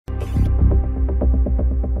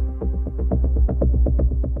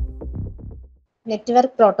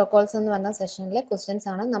Network protocols എന്ന് പറഞ്ഞ സെഷനിലെ questions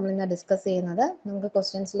ആണ് നമ്മൾ ഇന്ന് ഡിസ്കസ് ചെയ്യുന്നത്. നമുക്ക്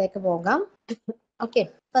ക്വസ്റ്റ്യൻസിലേക്ക് പോകാം. Okay,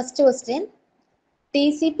 first question,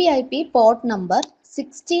 TCP/IP port number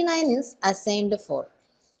 69 is assigned four.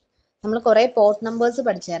 നമ്മൾ കുറെ പോർട്ട് നമ്പേഴ്സ്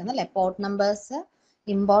പഠിച്ചായിരുന്നു അല്ലെ. പോർട്ട് നമ്പേഴ്സ്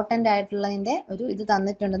ഇമ്പോർട്ടൻ്റ് ആയിട്ടുള്ളതിൻ്റെ ഒരു ഇത്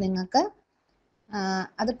തന്നിട്ടുണ്ട് നിങ്ങൾക്ക്.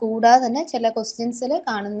 അത് കൂടാതെ തന്നെ ചില ക്വസ്റ്റ്യൻസിൽ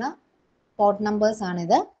കാണുന്ന പോർട്ട് നമ്പേഴ്സ്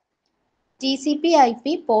ആണിത്. TCP/IP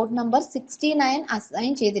പോർട്ട് നമ്പർ 69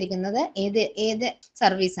 അസൈൻ ചെയ്തിരിക്കുന്നത് ഏത്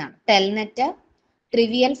സർവീസ് ആണ്? Telnet,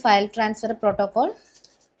 trivial file transfer protocol,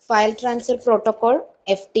 file transfer protocol,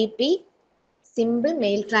 FTP, simple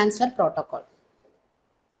mail transfer protocol.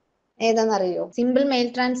 ഏതാണെന്നറിയോ? Simple mail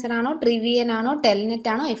transfer ആണോ, ട്രിവിയൻ ആണോ, ടെൽനെറ്റ്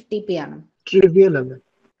ആണോ, FTP ആണോ? ട്രിവിയൽ അല്ലേ?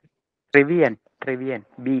 ട്രിവിയൻ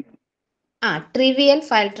B. Trivial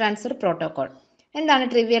file transfer protocol. എന്താണ്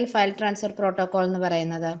ട്രിവിയൽ ഫയൽ ട്രാൻസ്ഫർ പ്രോട്ടോകോൾ എന്ന്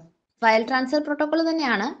പറയുന്നത്? ഫയൽ ട്രാൻസ്ഫർ പ്രോട്ടോകോൾ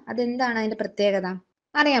തന്നെയാണ്. അതെന്താണ് അതിന്റെ പ്രത്യേകത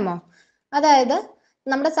അറിയാമോ? അതായത്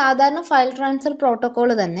നമ്മുടെ സാധാരണ ഫയൽ ട്രാൻസ്ഫർ പ്രോട്ടോകോൾ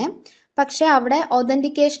തന്നെ, പക്ഷെ അവിടെ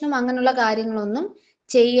ഒതന്റിക്കേഷനും അങ്ങനെയുള്ള കാര്യങ്ങളൊന്നും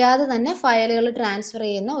ചെയ്യാതെ തന്നെ ഫയലുകൾ ട്രാൻസ്ഫർ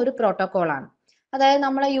ചെയ്യുന്ന ഒരു പ്രോട്ടോകോളാണ്. അതായത്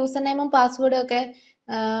നമ്മളെ യൂസർ നെയിമും പാസ്വേഡും ഒക്കെ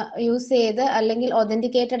യൂസ് ചെയ്ത് അല്ലെങ്കിൽ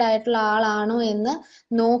ഒതന്റിക്കേറ്റഡ് ആയിട്ടുള്ള ആളാണോ എന്ന്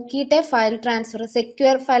നോക്കിയിട്ടേ file transfer,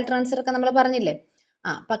 secure file transfer ഒക്കെ നമ്മൾ പറഞ്ഞില്ലേ.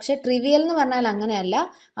 പക്ഷെ ട്രിവിയൽ എന്ന് പറഞ്ഞാൽ അങ്ങനെയല്ല.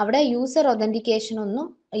 അവിടെ യൂസർ ഒതന്റിക്കേഷൻ ഒന്നും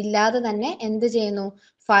ഇല്ലാതെ തന്നെ എന്ത് ചെയ്യുന്നു?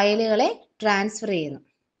 ഫയലുകളെ ട്രാൻസ്ഫർ ചെയ്യുന്നു.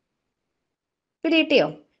 പിടികിട്ടിയോ?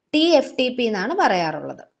 TFTP എന്നാണ്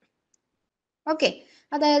പറയാറുള്ളത്. ഓക്കെ,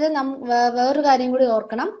 അതായത് വേറൊരു കാര്യം കൂടി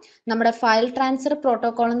ഓർക്കണം. നമ്മുടെ ഫയൽ ട്രാൻസ്ഫർ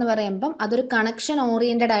പ്രോട്ടോകോൾ എന്ന് പറയുമ്പം അതൊരു കണക്ഷൻ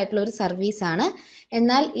ഓറിയന്റഡ് ആയിട്ടുള്ള ഒരു സർവീസ് ആണ്.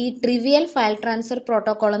 എന്നാൽ ഈ ട്രിവിയൽ ഫയൽ ട്രാൻസ്ഫർ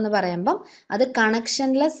പ്രോട്ടോകോൾ എന്ന് പറയുമ്പം അത്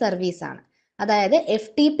കണക്ഷൻലെസ് സർവീസ് ആണ്. അതായത്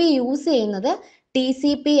FTP യൂസ് ചെയ്യുന്നത്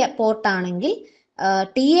TCP പോർട്ട് ആണെങ്കിൽ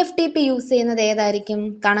TFTP യൂസ് ചെയ്യുന്നത് ഏതായിരിക്കും?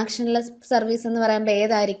 കണക്ഷൻലെസ് സർവീസ് എന്ന് പറയുമ്പോൾ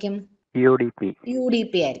ഏതായിരിക്കും?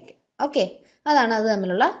 UDP ആയിരിക്കും. ഓക്കെ, അതാണ് അത്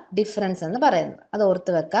തമ്മിലുള്ള ഡിഫറൻസ് എന്ന് പറയുന്നത്. അത്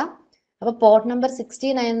ഓർത്ത് വെക്കാം. അപ്പൊ പോർട്ട് നമ്പർ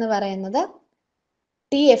 69 എന്ന് പറയുന്നത്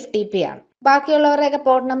TFTP ആണ്. ബാക്കിയുള്ളവരുടെയൊക്കെ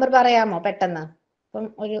പോർട്ട് നമ്പർ പറയാമോ പെട്ടെന്ന്? അപ്പം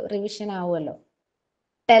ഒരു റിവിഷൻ ആവുമല്ലോ.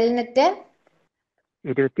 ടെൽനെറ്റ്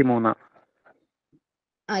 23.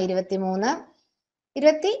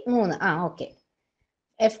 23. ഓക്കെ.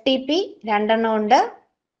 FTP 2 ഉണ്ട്.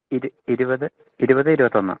 20, 21. 20,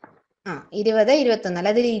 21. അല്ല,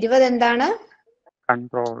 അതിൽ 20 എന്താണ്?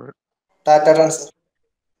 Control data transfer.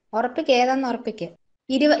 ഉറപ്പിക്ക്, ഏതാന്ന് ഉറപ്പിക്ക്.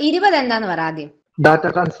 20 എന്താന്ന് പറ ആദ്യം. Data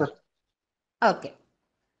transfer. ഓക്കെ,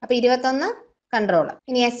 അപ്പൊ 21 കൺട്രോൾ.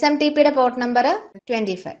 ഇനി SMTPയുടെ പോർട്ട് നമ്പർ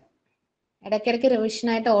 25. ഇടയ്ക്കിടയ്ക്ക് റിവിഷൻ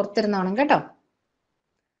ആയിട്ട് ഓർത്തിരുന്നോണം കേട്ടോ.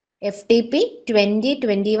 FTP 20,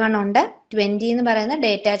 21 ഉണ്ട്. 20 എന്ന് പറയുന്നത്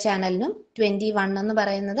ഡേറ്റ ചാനലിനും 21 എന്ന്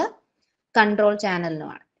പറയുന്നത് കൺട്രോൾ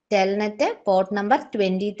ചാനലിനുമാണ്. ടെൽനെറ്റ് പോർട്ട് നമ്പർ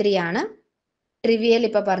 23 ആണ്. ട്രിവിയൽ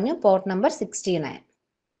ഇപ്പൊ പറഞ്ഞു port number 69.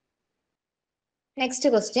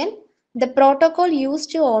 Next question, the protocol used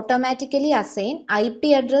to automatically assign IP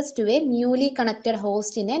address to a newly connected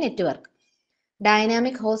host in a network.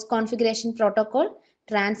 Dynamic host configuration protocol,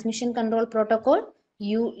 transmission control protocol,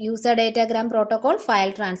 user datagram protocol,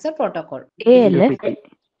 file transfer protocol.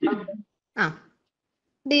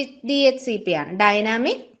 DHCP ആണ്.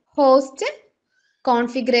 Dynamic host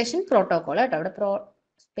configuration protocol കേട്ടോ. അവിടെ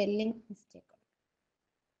spelling mistake.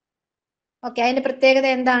 Okay, അതിന്റെ പ്രത്യേകത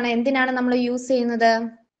എന്താണ്? എന്തിനാണ് നമ്മൾ use ചെയ്യുന്നത്?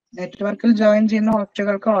 നെറ്റ്വർക്കിൽ ജോയിൻ ചെയ്യുന്ന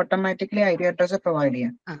ഹോസ്റ്റുകൾക്ക് ഓട്ടോമാറ്റിക്കലി IP അഡ്രസ് പ്രൊവൈഡ്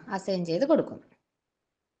ചെയ്യാം. അസൈൻ ചെയ്ത് കൊടുക്കുന്നു.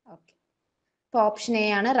 ഓക്കെ, അപ്പൊ ഓപ്ഷൻ എ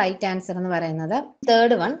ആണ് റൈറ്റ് ആൻസർ എന്ന് പറയുന്നത്.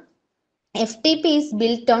 Third one, FTP is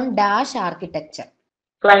built on dash architecture.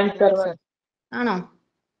 Client server ആണോ?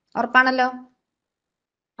 ഉറപ്പാണല്ലോ?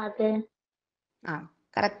 അതെ.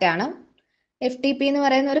 കറക്റ്റ് ആണ്. FTP എന്ന്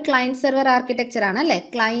പറയുന്ന ഒരു ക്ലയന്റ് സെർവർ ആർക്കിടെക്ചർ ആണ് അല്ലെ.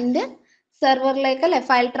 ക്ലയന്റ് സെർവറിലേക്ക് അല്ലെ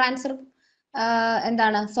ഫയൽ ട്രാൻസ്ഫർ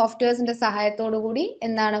എന്താണ് സോഫ്റ്റ്വെയർസിന്റെ സഹായത്തോടു കൂടി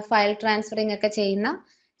എന്താണ് ഫയൽ ട്രാൻസ്ഫറിങ് ഒക്കെ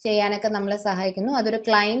ചെയ്യാനൊക്കെ നമ്മളെ സഹായിക്കുന്നു. അതൊരു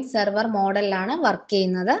ക്ലയന്റ് സെർവർ മോഡലിലാണ് വർക്ക്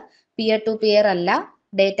ചെയ്യുന്നത്. പിയർ ടു പിയർ അല്ല,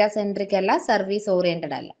 ഡേറ്റ സെൻട്രിക് അല്ല, സർവീസ്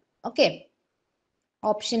ഓറിയന്റഡ് അല്ല. ഓക്കെ,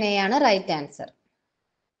 ഓപ്ഷൻ എ ആണ് റൈറ്റ് ആൻസർ.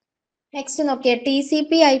 നെക്സ്റ്റ് നോക്കിയേ,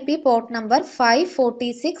 TCP/IP പോർട്ട് നമ്പർ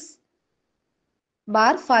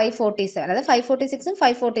 546/547, അതായത് 546ഉം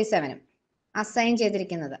 547ഉം അസൈൻ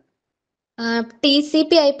ചെയ്തിരിക്കുന്നത്.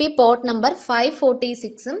 TCP/IP പോർട്ട് നമ്പർ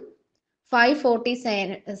 546ഉം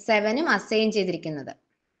 547ഉം അസൈൻ ചെയ്തിരിക്കുന്നത്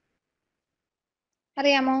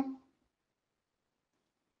അറിയാമോ?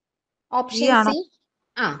 Option C.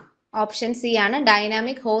 ഓപ്ഷൻ സി ആണ്.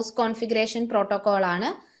 ഡൈനാമിക് ഹോസ്റ്റ് കോൺഫിഗറേഷൻ പ്രോട്ടോകോൾ ആണ്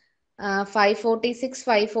 546,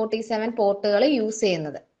 547 പോർട്ടുകൾ യൂസ്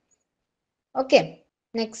ചെയ്യുന്നത്. Okay,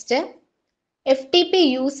 next, FTP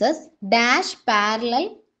uses dash parallel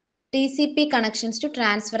TCP connections to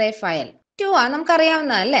transfer A file.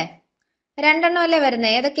 നമുക്കറിയാവുന്നതല്ലേ? 2 അല്ലേ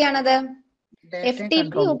വരുന്നത്? ഏതൊക്കെയാണത്?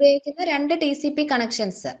 FTP ഉപയോഗിക്കുന്ന രണ്ട് TCP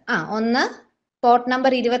കണക്ഷൻസ്. ഒന്ന് പോർട്ട്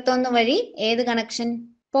നമ്പർ 21 വഴി ഏത് കണക്ഷൻ?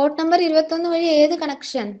 പോർട്ട് നമ്പർ 21 വഴി ഏത്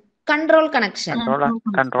connection? Control connection.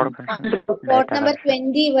 Port number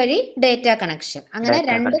 20 വഴി ഡേറ്റ കണക്ഷൻ. അങ്ങനെ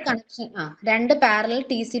രണ്ട് കണക്ഷൻ, രണ്ട് പാരലൽ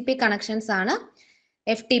TCP കണക്ഷൻസ് ആണ്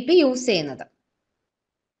FTP യൂസ് ചെയ്യുന്നത്.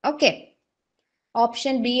 ഓക്കെ,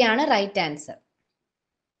 ഓപ്ഷൻ ബി ആണ് റൈറ്റ് ആൻസർ.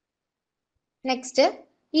 നെക്സ്റ്റ്,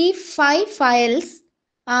 ഈ 5 files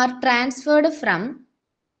R transferred from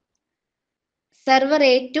server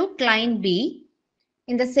A to client B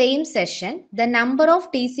in the same session. The number of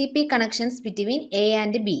TCP connections between A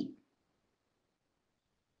and B.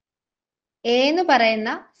 A എന്ന് പറയുന്ന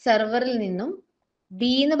സെർവറിൽ നിന്നും B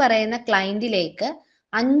എന്ന് പറയുന്ന ക്ലയന്റിലേക്ക്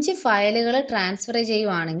 5 ഫയലുകൾ ട്രാൻസ്ഫർ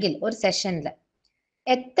ചെയ്യുവാണെങ്കിൽ ഒരു സെഷനിൽ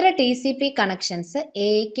എത്ര TCP കണക്ഷൻസ്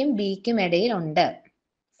എയ്ക്കും ബിക്കും ഇടയിൽ ഉണ്ട്?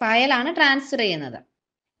 ഫയലാണ് ട്രാൻസ്ഫർ ചെയ്യുന്നത്.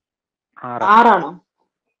 6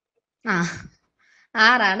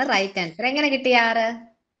 ആറാണ് റൈറ്റ് ആൻസർ. എങ്ങനെ കിട്ടി 6?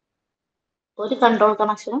 ഒരു കൺട്രോൾ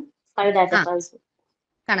കണക്ഷനും 5 ഡാറ്റ ട്രാൻസ്ഫർ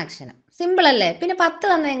കണക്ഷനും. സിമ്പിൾ അല്ലേ? പിന്നെ 10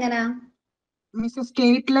 വന്ന എങ്ങനെയാ? മിസ്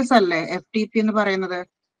സ്റ്റേറ്റ്ലെസ് അല്ലേ FTP എന്ന് പറയുന്നത്?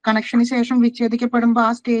 കണക്ഷന് ശേഷം വിച്ഛേദിക്കപ്പെടുമ്പോ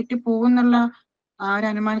ആ സ്റ്റേറ്റ് പോകുന്നുള്ള ആ ഒരു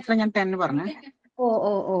അനുമാനത്തിലാണ് ഞാൻ 10 പറഞ്ഞത്.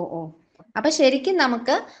 ഓ. അപ്പൊ ശരിക്കും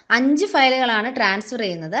നമുക്ക് 5 ഫയലുകളാണ് ട്രാൻസ്ഫർ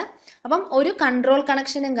ചെയ്യുന്നത്. അപ്പം ഒരു കൺട്രോൾ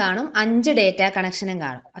കണക്ഷനും കാണും, 5 ഡേറ്റ കണക്ഷനും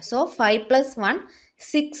കാണും. സോ 5 + 1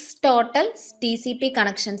 6 ടോട്ടൽ TCP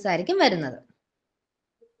കണക്ഷൻസ് ആയിരിക്കും വരുന്നത്.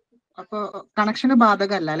 അപ്പൊ കണക്ഷന്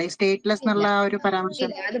ബാധകമല്ല അല്ലെ സ്റ്റേറ്റ്ലെസ് എന്നുള്ള ഒരു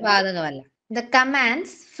പരാമർശം? അത് ബാധകമല്ല. The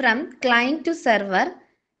commands from client to server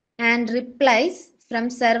and replies from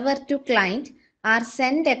server to client are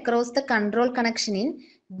sent across the control connection in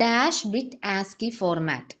 -bit ASCII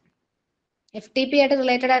format. FTP ആയിട്ട്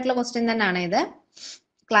റിലേറ്റഡ് ആയിട്ടുള്ള ക്വസ്റ്റ്യൻ തന്നെയാണ് ഇത്.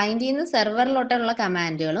 ക്ലയന്റിൽ നിന്ന് സെർവറിലോട്ടുള്ള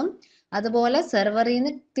കമാൻഡുകളും അതുപോലെ സെർവറിൽ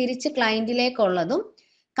നിന്ന് തിരിച്ച് ക്ലയന്റിലേക്കുള്ളതും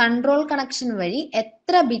കൺട്രോൾ കണക്ഷൻ വഴി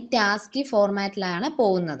എത്ര ബിറ്റ് ASCII ഫോർമാറ്റിലാണ്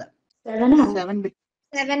പോകുന്നത്?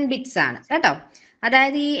 7 ബിറ്റ്സ് ആണ് കേട്ടോ.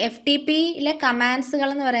 അതായത് ഈ FTPയിലെ കമാൻഡ്സുകൾ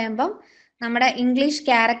എന്ന് പറയുമ്പം നമ്മുടെ ഇംഗ്ലീഷ്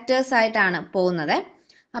ക്യാരക്ടേഴ്സ് ആയിട്ടാണ് പോകുന്നത്.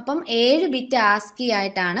 അപ്പം 7 ബിറ്റ് ASCII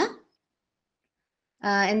ആയിട്ടാണ്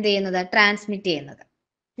എന്ത് ചെയ്യുന്നത്? ട്രാൻസ്മിറ്റ് ചെയ്യുന്നത്.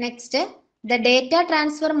 Next, the data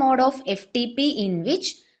transfer mode of FTP in which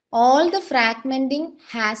all the fragmenting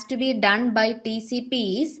has to be done by TCP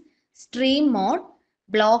is stream mode,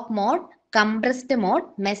 block mode, compressed mode,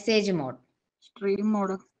 message mode. Stream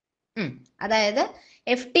mode. അതായത്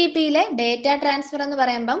FTPയിലെ data transfer എന്ന്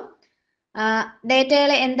പറയുമ്പം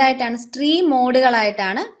ഡേറ്റകളെ എന്തായിട്ടാണ്? Stream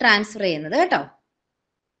മോഡുകളായിട്ടാണ് transfer ചെയ്യുന്നത് കേട്ടോ.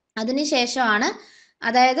 അതിനുശേഷമാണ്,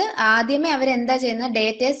 അതായത് ആദ്യമേ അവരെന്താ ചെയ്യുന്നത്?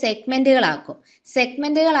 ഡേറ്റയെ സെഗ്മെന്റുകളാക്കും.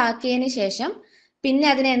 സെഗ്മെന്റുകളാക്കിയതിന് ശേഷം പിന്നെ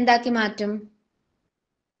അതിനെ എന്താക്കി മാറ്റും?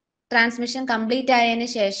 ട്രാൻസ്മിഷൻ കംപ്ലീറ്റ് ആയതിനു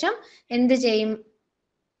ശേഷം എന്ത് ചെയ്യും?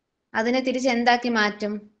 അതിനെ തിരിച്ച് എന്താക്കി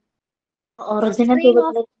മാറ്റും?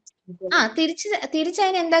 തിരിച്ച്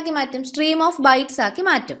അതിനെ എന്താക്കി മാറ്റും? സ്ട്രീം ഓഫ് ബൈറ്റ്സ് ആക്കി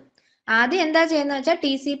മാറ്റും. ആദ്യം എന്താ ചെയ്യുന്നത് വെച്ചാൽ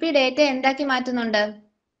TCP ഡേറ്റ എന്താക്കി മാറ്റുന്നുണ്ട്?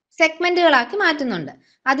 സെഗ്മെന്റുകളാക്കി മാറ്റുന്നുണ്ട്.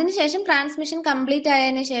 അതിനുശേഷം ട്രാൻസ്മിഷൻ കംപ്ലീറ്റ്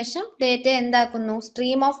ആയതിനു ശേഷം ഡേറ്റ എന്താക്കുന്നു?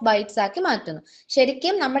 സ്ട്രീം ഓഫ് ബൈറ്റ്സ് ആക്കി മാറ്റുന്നു.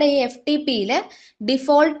 ശരിക്കും നമ്മുടെ ഈ FTPയില്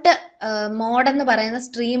ഡിഫോൾട്ട് മോഡ് എന്ന് പറയുന്ന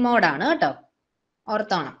സ്ട്രീം മോഡാണ് കേട്ടോ.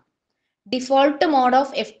 ഓർത്തോണം, ഡിഫോൾട്ട് മോഡ്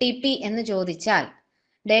ഓഫ് FTP എന്ന് ചോദിച്ചാൽ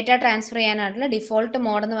ഡേറ്റ ട്രാൻസ്ഫർ ചെയ്യാനായിട്ടുള്ള ഡിഫോൾട്ട്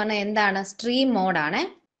മോഡ് എന്ന് പറഞ്ഞാൽ എന്താണ്? Stream മോഡാണ്.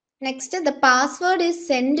 Next, the password is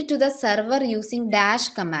send to the server using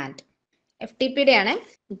dash command. FTPയുടെ ആണ്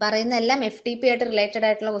പറയുന്ന എല്ലാം FTP ആയിട്ട് റിലേറ്റഡ്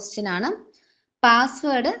ആയിട്ടുള്ള ക്വസ്റ്റ്യൻ ആണ്.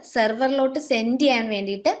 പാസ്വേഡ് സെർവറിലോട്ട് സെൻഡ് ചെയ്യാൻ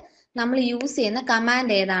വേണ്ടിയിട്ട് നമ്മൾ യൂസ് ചെയ്യുന്ന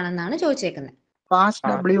കമാൻഡ് ഏതാണെന്നാണ് ചോദിച്ചേക്കുന്നത്.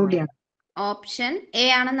 Option A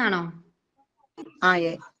ആണെന്നാണോ?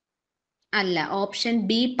 അല്ല, ഓപ്ഷൻ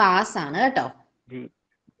ബി പാസ് ആണ് കേട്ടോ.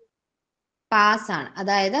 പാസ് ആണ്.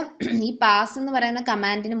 അതായത് ഈ പാസ് എന്ന് പറയുന്ന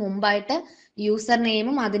കമാൻഡിന് മുമ്പായിട്ട് യൂസർ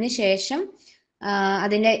നെയിമും അതിനുശേഷം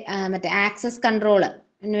അതിന്റെ മറ്റേ ആക്സസ്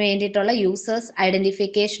കൺട്രോളിന് വേണ്ടിയിട്ടുള്ള യൂസേഴ്സ്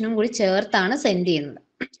ഐഡന്റിഫിക്കേഷനും കൂടി ചേർത്താണ് സെൻഡ് ചെയ്യുന്നത്.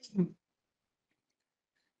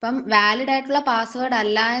 അപ്പം വാലിഡ് ആയിട്ടുള്ള പാസ്വേഡ്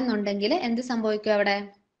അല്ല എന്നുണ്ടെങ്കിൽ എന്ത് സംഭവിക്കും? അവിടെ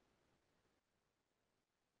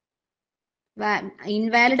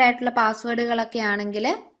ഇൻവാലിഡ് ആയിട്ടുള്ള പാസ്വേഡുകളൊക്കെ ആണെങ്കിൽ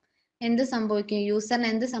എന്ത് സംഭവിക്കും? യൂസറിന്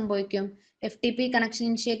എന്ത് സംഭവിക്കും? FTP കണക്ഷൻ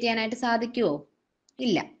ഇനിഷ്യേറ്റ് ചെയ്യാനായിട്ട് സാധിക്കുമോ?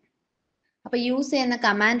 ഇല്ല. അപ്പൊ യൂസ് ചെയ്യുന്ന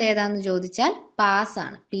കമാൻഡ് ഏതാന്ന് ചോദിച്ചാൽ പാസ്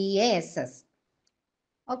ആണ്, PASS.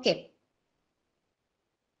 Okay.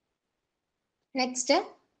 Next,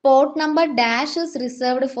 port number dash is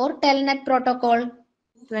reserved for Telnet protocol.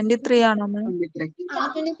 23 ആണോ?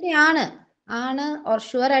 23 ആണ് ഓർ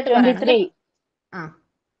ഷുവർ ആയിട്ട് പറയണം.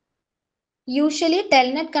 Usually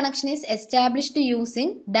telnet connection is established using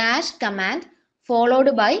dash command followed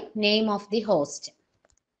by name of the host.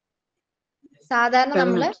 സാധാരണ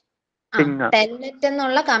നമ്മള് Ping. ടെൽനെറ്റ്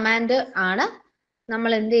എന്നുള്ള കമാൻഡ് ആണ്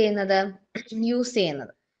നമ്മൾ എന്ത് ചെയ്യുന്നത്, യൂസ്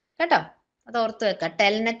ചെയ്യുന്നത് കേട്ടോ. അത് ഓർത്ത് വെക്കുക,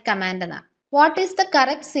 ടെൽനെറ്റ് കമാൻഡ് എന്നാണ്. What is the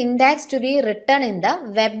correct syntax to B return in the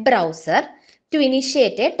web browser to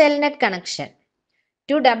initiate A Telnet connection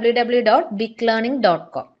to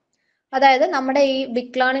www.biglearning.com? അതായത് നമ്മുടെ ഈ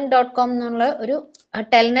biglearning.com എന്നുള്ള ഒരു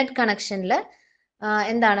ടെൽനെറ്റ് കണക്ഷനിൽ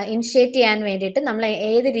എന്താണ് ഇനിഷ്യേറ്റ് ചെയ്യാൻ വേണ്ടിയിട്ട് നമ്മൾ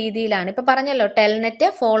ഏത് രീതിയിലാണ്, ഇപ്പൊ പറഞ്ഞല്ലോ ടെൽനെറ്റ്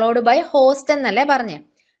ഫോളോഡ് ബൈ ഹോസ്റ്റ് എന്നല്ലേ പറഞ്ഞേ.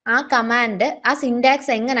 ആ കമാൻഡ്, ആ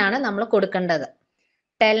സിൻടാക്സ് എങ്ങനെയാണ് നമ്മൾ കൊടുക്കേണ്ടത്?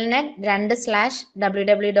 ടെൽനെറ്റ്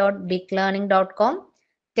www.biglearning.com,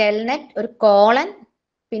 ടെൽനെറ്റ് ഒരു കോളൻ,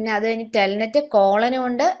 പിന്നെ അത് കഴിഞ്ഞ് ടെൽനെറ്റ് കോളനും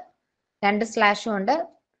ഉണ്ട് 2 സ്ലാഷും ഉണ്ട്.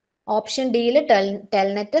 ഓപ്ഷൻ ഡിയിൽ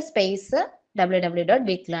Telnet space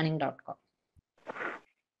www.biglearning.com.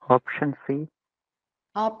 Option C.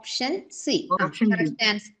 Option C Option D. Correct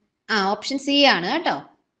answer. Option C ആണ് കേട്ടോ.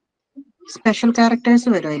 സ്പെഷ്യൽ ക്യാരക്ടേഴ്സ്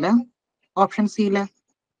വരും അതില് ഓപ്ഷൻ സിയില്.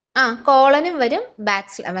 കോളനും വരും,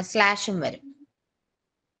 സ്ലാഷും വരും.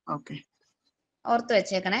 ഓക്കെ, ഓർത്ത്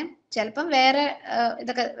വെച്ചേക്കണേ. ചിലപ്പം വേറെ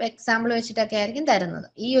ഇതൊക്കെ എക്സാമ്പിൾ വെച്ചിട്ടൊക്കെ ആയിരിക്കും തരുന്നത്.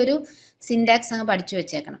 ഈ ഒരു സിൻടാക്സ് അങ്ങ് പഠിച്ചു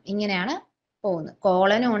വെച്ചേക്കണം. ഇങ്ങനെയാണ് പോകുന്നത്.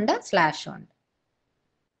 കോളനും ഉണ്ട്, സ്ലാഷും ഉണ്ട്.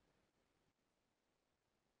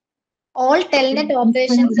 All Telnet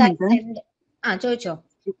operations are send. ചോദിച്ചോ.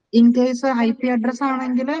 ഇൻ കേസ് IP അഡ്രസ്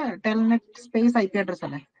ആണെങ്കിൽ ടെൽനെറ്റ് സ്പേസ് IP അഡ്രസ്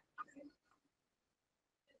അല്ലേ?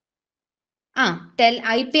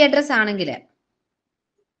 IP അഡ്രസ് ആണെങ്കിൽ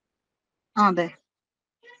അതെ.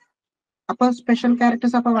 അപ്പൊ സ്പെഷ്യൽ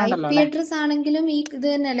ക്യാരക്ടേഴ്സ് അപ്പൊ വേണ്ടല്ലോ IP അല്ലേ? അഡ്രസ് ആണെങ്കിലും ഈ ഇത്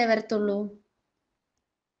തന്നെയല്ലേ വരത്തുള്ളൂ.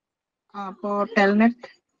 അപ്പൊ ടെൽനെറ്റ്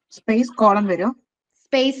സ്പേസ് കോളൻ വരും.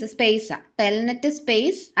 Space Telnet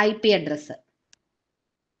space IP address.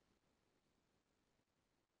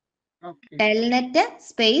 Telnet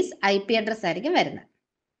space IP address ആയിരിക്കും വരുന്നത്.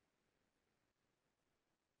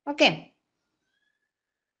 ഓക്കെ,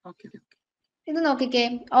 ഇത് നോക്കിക്കേ.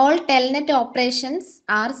 All Telnet operations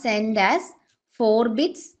are send as 4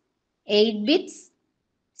 bits, 8 bits,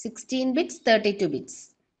 16 bits, 32 bits.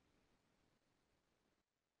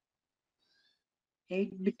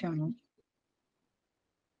 8 bit ആണോ?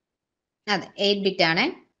 അതെ, 8 ബിറ്റ് ആണ്.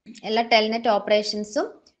 എല്ലാ ടെൽനെറ്റ് ഓപ്പറേഷൻസും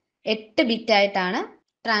 8 ബിറ്റ് ആയിട്ടാണ്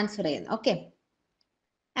ട്രാൻസ്ഫർ ചെയ്യുന്നത്. Okay.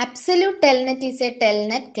 Absolute Telnet is A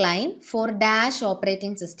Telnet client for dash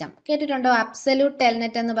operating system. കേട്ടിട്ടുണ്ടോ അബ്സല്യൂട്ട്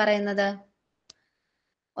ടെൽനെറ്റ് എന്ന് പറയുന്നത്?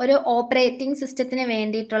 ഒരു ഓപ്പറേറ്റിംഗ് സിസ്റ്റത്തിന്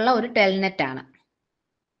വേണ്ടിയിട്ടുള്ള ഒരു ടെൽനെറ്റ് ആണ്.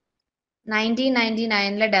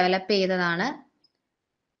 1999 ഡെവലപ്പ് ചെയ്തതാണ്.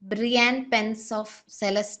 Brian Pence of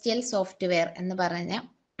celestial software എന്ന് പറഞ്ഞ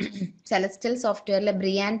സെലസ്റ്റിയൽ സോഫ്റ്റ്വെയറിലെ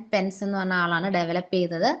ബ്രിയാൻ പെൻസ് എന്ന് പറഞ്ഞ ആളാണ് ഡെവലപ്പ്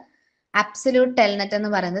ചെയ്തത്. അബ്സല്യൂട്ട് ടെൽനെറ്റ് എന്ന്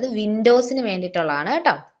പറയുന്നത് വിൻഡോസിന് വേണ്ടിയിട്ടുള്ളതാണ്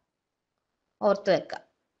കേട്ടോ. ഓർത്തു വെക്കുക,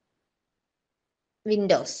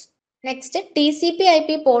 Windows. Next, TCP/IP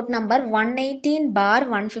port number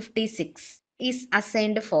 118/156 is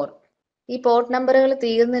assigned four. ഈ പോർട്ട് നമ്പറുകൾ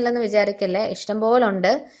തീർന്നില്ലെന്ന് വിചാരിക്കല്ലേ, ഇഷ്ടംപോലെ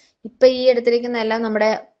ഉണ്ട്. ഇപ്പൊ ഈ എടുത്തിരിക്കുന്ന എല്ലാം നമ്മുടെ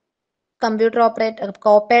കമ്പ്യൂട്ടർ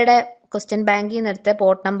കോപ്പയുടെ ക്വസ്റ്റ്യൻ ബാങ്കിൽ നിന്ന് എടുത്ത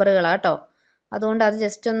പോർട്ട് നമ്പറുകളാണ് കേട്ടോ. അതുകൊണ്ട് അത്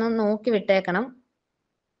ജസ്റ്റ് ഒന്ന് നോക്കി വിട്ടേക്കണം.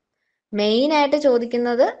 മെയിൻ ആയിട്ട്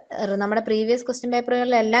ചോദിക്കുന്നത് നമ്മുടെ പ്രീവിയസ് ക്വസ്റ്റ്യൻ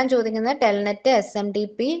പേപ്പറുകളിലെല്ലാം ചോദിക്കുന്നത് Telnet,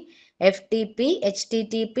 SMTP, FTP,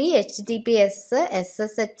 HTTP, HTTPS,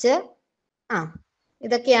 SSH,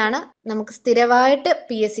 ഇതൊക്കെയാണ് നമുക്ക് സ്ഥിരമായിട്ട്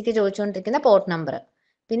PSCക്ക് ചോദിച്ചുകൊണ്ടിരിക്കുന്ന പോർട്ട് നമ്പർ.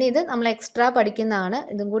 പിന്നെ ഇത് നമ്മൾ എക്സ്ട്രാ പഠിക്കുന്നതാണ്.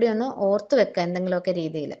 ഇതും കൂടി ഒന്ന് ഓർത്ത് വെക്കുക എന്തെങ്കിലുമൊക്കെ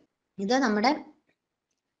രീതിയിൽ. ഇത് നമ്മുടെ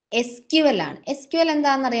SQL ആണ്. SQL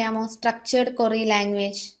എന്താണെന്ന് അറിയാമോ? Structured query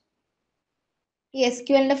language. ഈ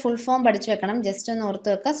SQLന്റെ ഫുൾ ഫോം പഠിച്ചു വെക്കണം. ജസ്റ്റ് ഒന്ന് ഓർത്ത്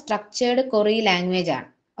വെക്കുക, സ്ട്രക്ചേർഡ് ക്വറി ലാംഗ്വേജ് ആണ്.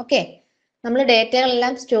 ഓക്കെ. നമ്മൾ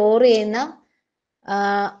ഡേറ്റകളെല്ലാം സ്റ്റോർ ചെയ്യുന്ന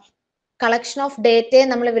കളക്ഷൻ ഓഫ് ഡേറ്റയെ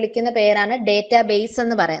നമ്മൾ വിളിക്കുന്ന പേരാണ് ഡേറ്റാബേസ്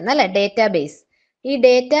എന്ന് പറയുന്നത് അല്ലെ, ഡേറ്റാബേസ്. ഈ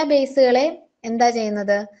ഡേറ്റാബേസുകളെ എന്താ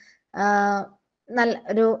ചെയ്യുന്നത്? നല്ല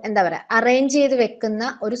ഒരു എന്താ പറയുക, അറേഞ്ച് ചെയ്ത് വെക്കുന്ന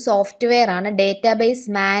ഒരു സോഫ്റ്റ്വെയർ ആണ് ഡേറ്റാബേസ്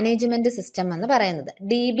മാനേജ്മെന്റ് സിസ്റ്റം എന്ന് പറയുന്നത്,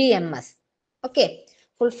 DBMS. Okay,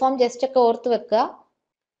 full form just ഒക്കെ ഓർത്ത് വെക്കുക.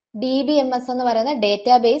 DBMS എന്ന് പറയുന്ന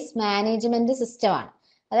ഡേറ്റാബേസ് മാനേജ്മെന്റ് സിസ്റ്റം ആണ്.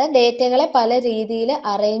 അതായത് ഡേറ്റകളെ പല രീതിയിൽ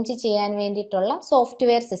അറേഞ്ച് ചെയ്യാൻ വേണ്ടിയിട്ടുള്ള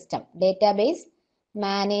software system, database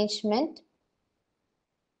management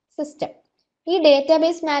system. ഈ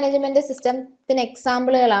ഡേറ്റാബേസ് മാനേജ്മെന്റ് സിസ്റ്റത്തിന്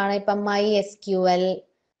എക്സാമ്പിളുകളാണ് ഇപ്പം MySQL,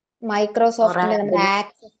 മൈക്രോസോഫ്റ്റിന്റെ നമ്മുടെ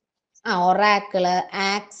ഒറാക്കിള്,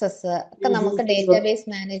 ആക്സസ് ഒക്കെ നമുക്ക് ഡേറ്റാബേസ്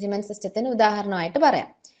മാനേജ്മെന്റ് സിസ്റ്റത്തിന് ഉദാഹരണമായിട്ട് പറയാം.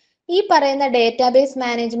 ഈ പറയുന്ന ഡേറ്റാബേസ്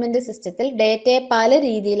മാനേജ്മെന്റ് സിസ്റ്റത്തിൽ ഡേറ്റയെ പല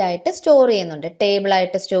രീതിയിലായിട്ട് സ്റ്റോർ ചെയ്യുന്നുണ്ട്. ടേബിൾ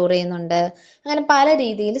ആയിട്ട് സ്റ്റോർ ചെയ്യുന്നുണ്ട്, അങ്ങനെ പല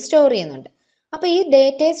രീതിയിൽ സ്റ്റോർ ചെയ്യുന്നുണ്ട്. അപ്പൊ ഈ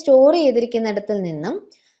ഡേറ്റയെ സ്റ്റോർ ചെയ്തിരിക്കുന്നിടത്തിൽ നിന്നും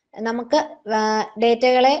നമുക്ക്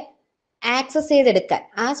ഡേറ്റകളെ ആക്സസ് ചെയ്തെടുക്കാൻ,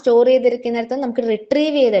 ആ സ്റ്റോർ ചെയ്തിരിക്കുന്നിടത്ത് നമുക്ക്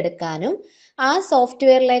റിട്രീവ് ചെയ്തെടുക്കാനും ആ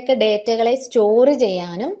സോഫ്റ്റ്വെയറിലേക്ക് ഡേറ്റകളെ സ്റ്റോർ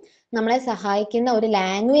ചെയ്യാനും നമ്മളെ സഹായിക്കുന്ന ഒരു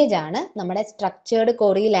ലാംഗ്വേജ് ആണ് നമ്മുടെ സ്ട്രക്ചേർഡ്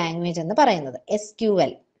ക്വറി ലാംഗ്വേജ് എന്ന് പറയുന്നത്,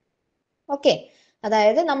 SQL. ഓക്കെ,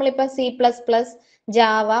 അതായത് നമ്മളിപ്പോൾ C++,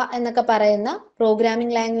 ജാവ എന്നൊക്കെ പറയുന്ന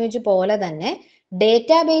പ്രോഗ്രാമിംഗ് ലാംഗ്വേജ് പോലെ തന്നെ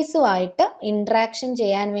ഡേറ്റാബേസുമായിട്ട് ഇന്ററാക്ഷൻ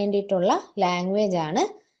ചെയ്യാൻ വേണ്ടിയിട്ടുള്ള ലാംഗ്വേജ് ആണ്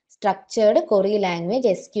സ്ട്രക്ചേർഡ് ക്വറി ലാംഗ്വേജ്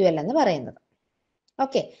SQL എന്ന് പറയുന്നത്.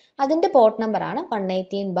 ഓക്കെ, അതിന്റെ പോർട്ട് നമ്പർ ആണ്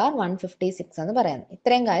 118/156 എന്ന് പറയുന്നത്.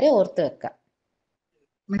 ഇത്രയും കാര്യം ഓർത്ത് വെക്കുക.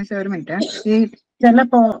 ഒരു മിനിറ്റ്, ഈ ചില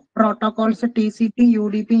പ്രോട്ടോകോൾസ് TCP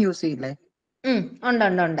UDP യൂസ് ചെയ്യില്ലേ? ഉണ്ട്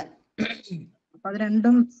ഉണ്ട് ഉണ്ട്. അപ്പൊ അത്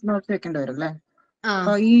രണ്ടും നോക്കി വെക്കേണ്ടി വരും അല്ലേ? ആ,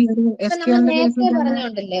 അപ്പൊ ഈ ഒരു നമ്മൾ SQL നേരത്തെ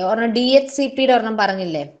പറഞ്ഞോണ്ടല്ലേ, ഒരെണ്ണം DHCPയുടെ ഒരെണ്ണം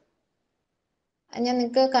പറഞ്ഞില്ലേ? ഞാൻ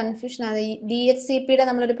നിങ്ങൾക്ക് കൺഫ്യൂഷൻ ആണ്. DHCPയുടെ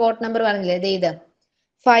നമ്മളൊരു പോർട്ട് നമ്പർ പറഞ്ഞില്ലേ, ഇത്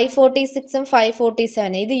 546ഉം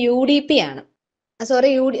 547. ഇത് UDP ആണ്. സോറി,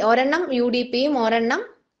 ഒരെണ്ണം UDPയും ഒരെണ്ണം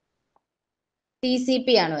TCP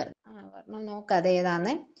ആണ് വരുന്നത്. നോക്കാം അത്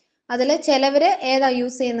ഏതാന്ന്. അതില് ചിലവര് ഏതാ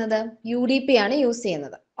യൂസ് ചെയ്യുന്നത്? UDP ആണ് യൂസ്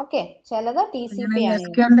ചെയ്യുന്നത്. ഓക്കെ, ചിലത് TCP ആണ്.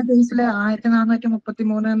 SQLന്റെ കേസിൽ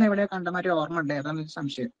 1433 എന്ന് എവിടെയോ കണ്ട മാതിരി ഓർമ്മ ഉണ്ട്, അതാണ്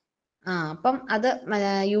സംശയം. അപ്പം അത്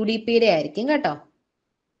UDPയുടെ ആയിരിക്കും കേട്ടോ.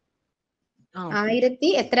 1000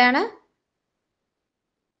 എത്രയാണ്?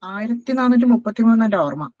 1433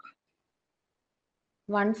 ഓർമ്മ.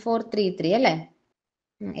 1433 അല്ലേ?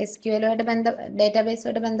 SQLുമായിട്ട്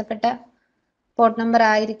ഡേറ്റാബേസുമായിട്ട് ബന്ധപ്പെട്ട പോർട്ട് നമ്പർ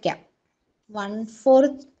ആയിരിക്കാം.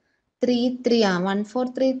 1433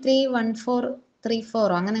 1433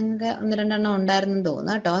 1434 അങ്ങനെ ഒന്ന് രണ്ടെണ്ണം ഉണ്ടായിരുന്നു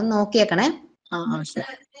തോന്നുന്നു കേട്ടോ. അത് നോക്കിയേക്കണേ.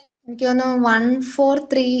 എനിക്ക് തോന്നുന്നു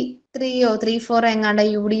 1433 34 എങ്ങാണ്ട്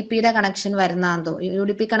UDPയുടെ കണക്ഷൻ വരുന്നതാന്ന് തോന്നുന്നു.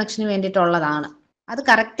 UDP കണക്ഷന് വേണ്ടിയിട്ടുള്ളതാണ്. അത്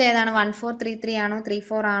കറക്റ്റ് ഏതാണ്? 1433 ആണോ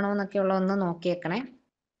 34 ആണോ എന്നൊക്കെ ഉള്ള ഒന്ന് നോക്കിയേക്കണേ.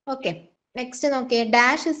 ഓക്കെ, നെക്സ്റ്റ് നോക്കിയേ.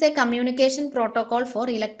 Dash is A communication protocol four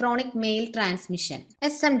electronic mail transmission,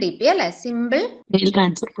 SMTP അല്ലെ? Simple mail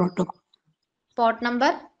transfer protocol. Port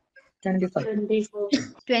number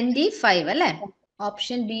 25 അല്ലെ?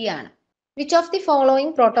 ഓപ്ഷൻ ബി ആണ്. Which of the following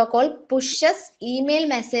protocol pushes email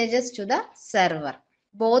messages to the server?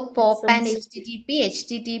 Both POP and HTTP,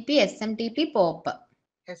 HTTP, SMTP, POP.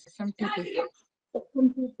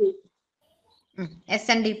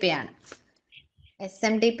 SMTP ആണ്.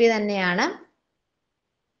 SMTP തന്നെയാണ്.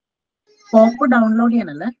 Pop download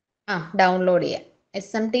ചെയ്യാനല്ലേ? Download ചെയ്യാം.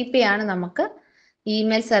 SMTP ആണ് നമുക്ക്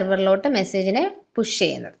email സെർവറിലോട്ട് മെസ്സേജിനെ push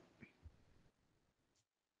ചെയ്യുന്നത്.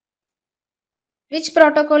 Which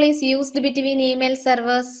protocol is used between email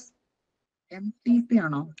servers? MTP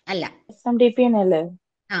ആണോ? അല്ല, SMTP അല്ലേ?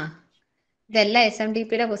 ഇതെല്ലാം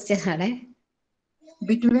SMTPയുടെ ക്വസ്റ്റ്യൻ ആണ്.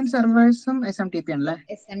 ബിറ്റ്വീൻ സെർവേഴ്സും SMTP ആണല്ലേ?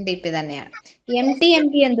 SMTP തന്നെയാണ്.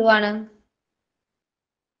 MTMP എന്തുവാണ്?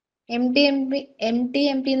 MTMP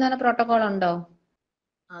എന്ന് പറഞ്ഞ പ്രോട്ടോകോൾ ഉണ്ടോ?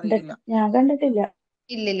 ഞാൻ കണ്ടിട്ടില്ല.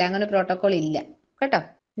 ഇല്ലില്ല, അങ്ങനെ പ്രോട്ടോകോൾ ഇല്ല കേട്ടോ.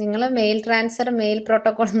 നിങ്ങൾ മെയിൽ ട്രാൻസ്ഫർ മെയിൽ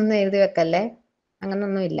പ്രോട്ടോകോൾ ഒന്നും എഴുതി വെക്കല്ലേ,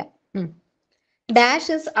 അങ്ങനൊന്നും ഇല്ല.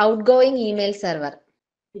 Dash is out going email server.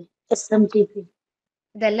 SMTP.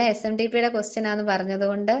 ഇതെല്ലാം SMTPയുടെ ക്വസ്റ്റ്യൻ ആണെന്ന്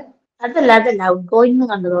പറഞ്ഞതുകൊണ്ട് അതല്ല out going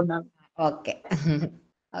കണ്ടതുകൊണ്ടാണ്. Okay.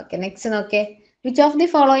 Okay, next നോക്കേ. Which of the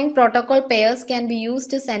following protocol pairs can be use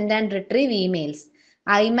to send and retrieve emails?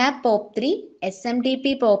 IMAP POP3, SMTP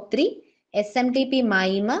POP3, SMTP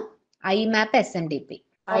MIME, IMAP SMTP.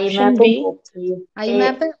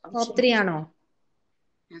 IMAP POP3 ആണോ?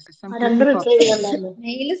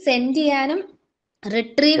 Mail send ചെയ്യാനും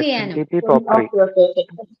retrieve ചെയ്യാനും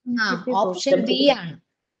option B ആണ്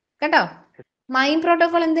കേട്ടോ. മൈം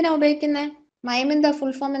protocol എന്തിനാ ഉപയോഗിക്കുന്നത്? മൈം എന്താ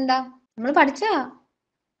full form എന്താ? നമ്മൾ പഠിച്ചാ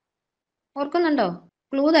ഓർക്കുന്നുണ്ടോ?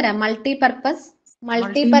 ക്ലൂ തരാം. മൾട്ടിപർപ്പസ്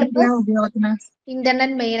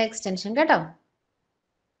ഇന്റർനെറ്റ് മെയിൽ എക്സ്റ്റൻഷൻ കേട്ടോ.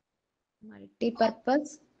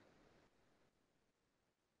 Multipurpose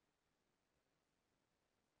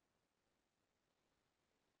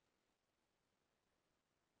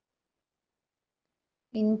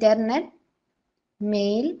internet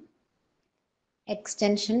mail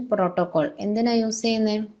extension protocol എന്തിനാ യൂസ്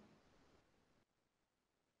ചെയ്യുന്നത്?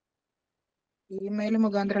 Email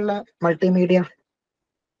മുഖാന്തരമുള്ള multimedia.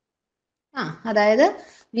 അതായത്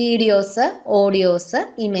videos, audios,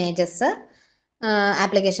 images,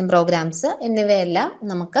 application programmes എന്നിവയെല്ലാം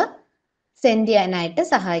നമുക്ക് സെൻഡ് ചെയ്യാനായിട്ട്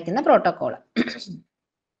സഹായിക്കുന്ന പ്രോട്ടോകോൾ.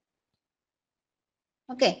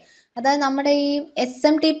 ഓക്കെ, അതായത് നമ്മുടെ ഈ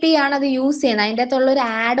SMTP ആണ് അത് യൂസ് ചെയ്യുന്നത്. അതിൻ്റെ അകത്തുള്ള ഒരു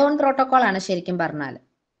ആഡ് ഓൺ പ്രോട്ടോകോൾ ആണ് ശരിക്കും പറഞ്ഞാൽ.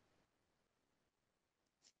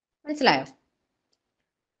 മനസ്സിലായോ?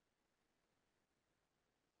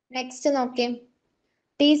 നെക്സ്റ്റ് നോക്കിയേ.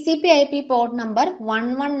 TCP/IP port number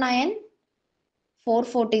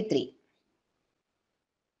 119443.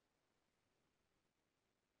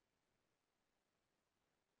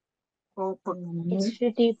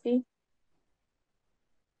 HTTP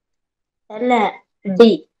അല്ല, D.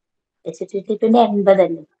 HTTP-ന്റെ 80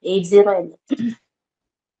 അല്ലേ, 80 അല്ലേ?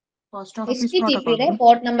 Post office HTTP-യുടെ protocol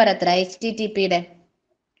port number എത്ര? HTTP-യുടെ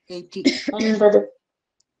 80.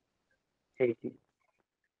 80.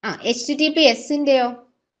 HTTPS-ന്റെയോ?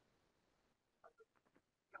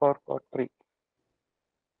 443.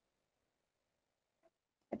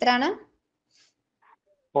 എത്രയാണ്?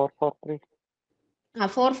 443.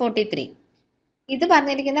 443. ഇത്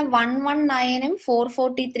പറഞ്ഞിരിക്കുന്ന 119-ഉം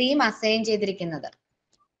 443-യും അസൈൻ ചെയ്തിരിക്കുന്നത്.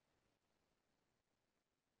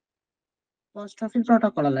 പോസ്റ്റ് ഓഫീസ്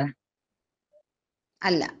പ്രോട്ടോകോൾ അല്ലേ?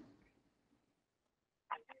 അല്ല.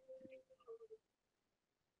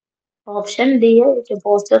 ഓപ്ഷൻ ഡി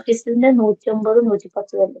പോസ്റ്റ് ഓഫീസിന്റെ 109,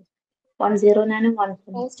 110 അല്ലേ? 109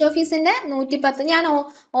 110. പോസ്റ്റ് ഓഫീസിന്റെ 110 ഞാൻ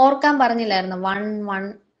ഓർക്കാൻ പറഞ്ഞില്ലായിരുന്നു.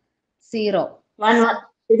 110.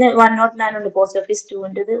 ഇത് 109 ഉണ്ട്. Post office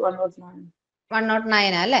 2-ന്റേത് 109.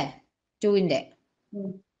 109 അല്ലേ? 2-ന്റെ.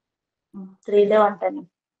 3-ന്റെ 110.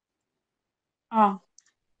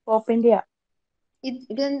 പോപ്പിന്റെയാ.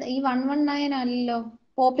 ഇത് ഈ 119 അല്ലല്ലോ.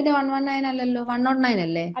 പോപ്പിന്റെ 119 അല്ലല്ലോ, 109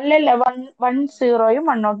 അല്ലേ? അല്ലല്ല, 110-ഉം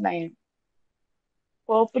 109-ഉം.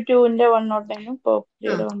 Pop 2-ന്റെ 109-ഉം pop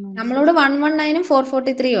 3-യുടെ 109-ഉം. നമ്മളോട് 119-ഉം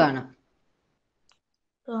 443-യും ആണ്.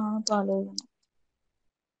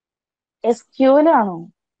 SQL-ആണോ?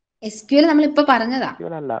 SQL നമ്മളിപ്പോ പറഞ്ഞതാ.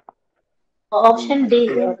 അല്ല. ഓപ്ഷൻ ഡി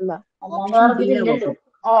അല്ല. ഇല്ലല്ലോ.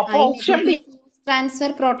 Option D.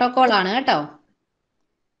 ട്രാൻസ്ഫർ പ്രോട്ടോകോൾ ആണ് കേട്ടോ.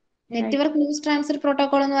 നെറ്റ്വർക്ക് ന്യൂസ് ട്രാൻസ്ഫർ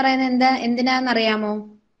പ്രോട്ടോകോൾ എന്ന് പറയുന്നത് എന്തിനാന്ന് അറിയാമോ?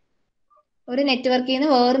 ഒരു നെറ്റ്വർക്കിൽ നിന്ന്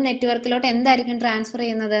വേറൊരു നെറ്റ്വർക്കിലോട്ട് എന്തായിരിക്കും ട്രാൻസ്ഫർ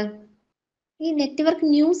ചെയ്യുന്നത്? ഈ നെറ്റ്വർക്ക്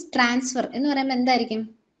ന്യൂസ് ട്രാൻസ്ഫർ എന്ന് പറയുമ്പോൾ എന്തായിരിക്കും?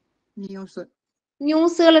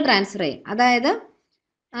 ന്യൂസുകൾ ട്രാൻസ്ഫർ ചെയ്യും. അതായത്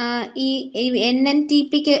ഈ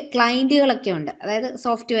NNTPക്ക് ക്ലയന്റുകളൊക്കെ ഉണ്ട്, അതായത്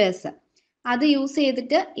സോഫ്റ്റ്വെയർസ്. അത് യൂസ്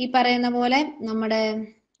ചെയ്തിട്ട് ഈ പറയുന്ന പോലെ നമ്മുടെ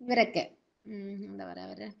ഇവരൊക്കെ എന്താ പറയാ,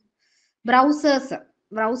 അവര്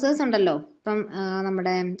ബ്രൗസേഴ്സ് ഉണ്ടല്ലോ. ഇപ്പം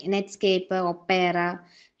നമ്മുടെ നെറ്റ്സ്കേപ്പ്, ഒപ്പേറ,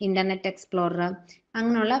 ഇന്റർനെറ്റ് എക്സ്പ്ലോറർ,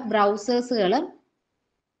 അങ്ങനെയുള്ള ബ്രൗസേഴ്സുകൾ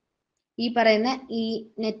ഈ പറയുന്ന ഈ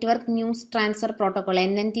network news transfer protocol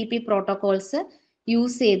NNTP protocols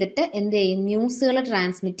use ചെയ്തിട്ട് എന്ത് ചെയ്യും? ന്യൂസുകൾ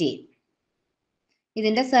ട്രാൻസ്മിറ്റ് ചെയ്യും.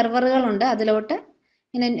 ഇതിന്റെ സെർവറുകളുണ്ട്. അതിലോട്ട്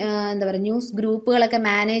ഇങ്ങനെ എന്താ പറയുക, ന്യൂസ് ഗ്രൂപ്പുകളൊക്കെ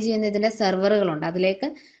മാനേജ് ചെയ്യുന്ന ഇതിന്റെ സെർവറുകളുണ്ട്. അതിലേക്ക്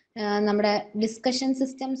നമ്മുടെ ഡിസ്കഷൻ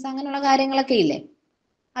സിസ്റ്റംസ് അങ്ങനെയുള്ള കാര്യങ്ങളൊക്കെ ഇല്ലേ,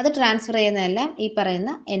 അത് ട്രാൻസ്ഫർ ചെയ്യുന്നതെല്ലാം ഈ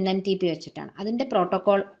പറയുന്ന NNTP വെച്ചിട്ടാണ്. അതിന്റെ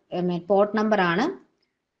പ്രോട്ടോകോൾ പോർട്ട് നമ്പർ ആണ്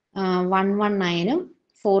 119-ഉം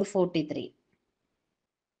 443.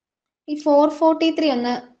 ഈ 443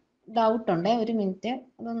 ഒന്ന് ഡൗട്ട് ഉണ്ട്, ഒരു മിനിറ്റ്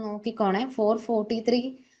അതൊന്ന് നോക്കിക്കോണേ. 443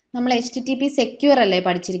 നമ്മൾ HTTP സെക്യൂർ അല്ലേ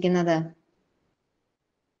പഠിച്ചിരിക്കുന്നത്?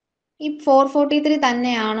 ഈ 443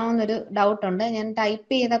 തന്നെയാണോ എന്നൊരു ഡൗട്ട് ഉണ്ട്. ഞാൻ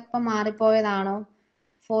ടൈപ്പ് ചെയ്തപ്പോൾ മാറിപ്പോയതാണോ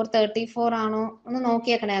 434 ആണോ ഒന്ന്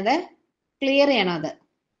നോക്കിയേക്കണേ. അത് ക്ലിയർ ചെയ്യണം. അത്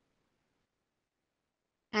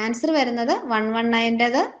ആൻസർ വരുന്നത്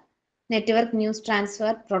 119-ന്റേത് നെറ്റ്വർക്ക് ന്യൂസ്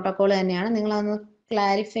ട്രാൻസ്ഫർ പ്രോട്ടോകോൾ തന്നെയാണ്. നിങ്ങളതൊന്ന്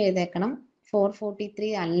ക്ലാരിഫൈ ചെയ്തേക്കണം. 443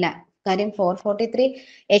 അല്ല. കാര്യം 443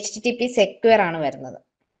 HTTP സെക്യൂർ ആണ് വരുന്നത്.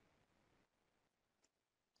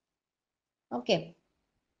 Okay.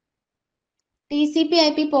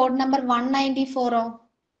 TCP/IP port number 194-ഓ?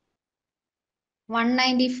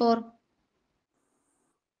 194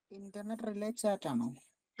 internet relay chat ആണോ?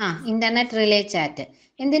 Internet relay chat.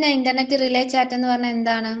 എന്തിനാ ഇന്റർനെറ്റ് റിലേ ചാറ്റ് എന്ന് പറഞ്ഞാൽ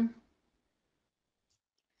എന്താണ്?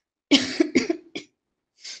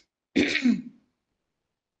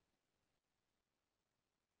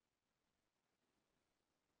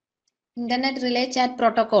 ഇന്റർനെറ്റ് റിലേ ചാറ്റ്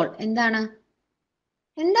പ്രോട്ടോകോൾ എന്താണ്?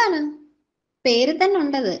 പേര് തന്നെ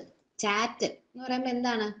ഉണ്ടത്. ചാറ്റ് എന്ന് പറയുമ്പോൾ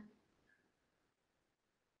എന്താണ്?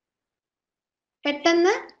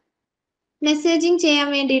 പെട്ടെന്ന് മെസ്സേജിങ് ചെയ്യാൻ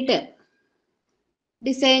വേണ്ടിയിട്ട്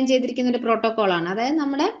ഡിസൈൻ ചെയ്തിരിക്കുന്ന ഒരു പ്രോട്ടോകോൾ ആണ്. അതായത്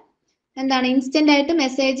നമ്മുടെ എന്താണ്, ഇൻസ്റ്റന്റ് ആയിട്ട്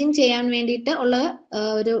മെസ്സേജിങ് ചെയ്യാൻ വേണ്ടിയിട്ട് ഉള്ള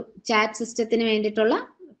ഒരു ചാറ്റ് സിസ്റ്റത്തിന് വേണ്ടിയിട്ടുള്ള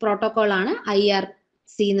പ്രോട്ടോകോൾ ആണ്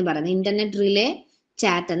IRC എന്ന് പറയുന്നത്, ഇന്റർനെറ്റ് റിലേ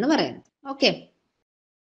ചാറ്റ് എന്ന് പറയുന്നത്. ഓക്കെ.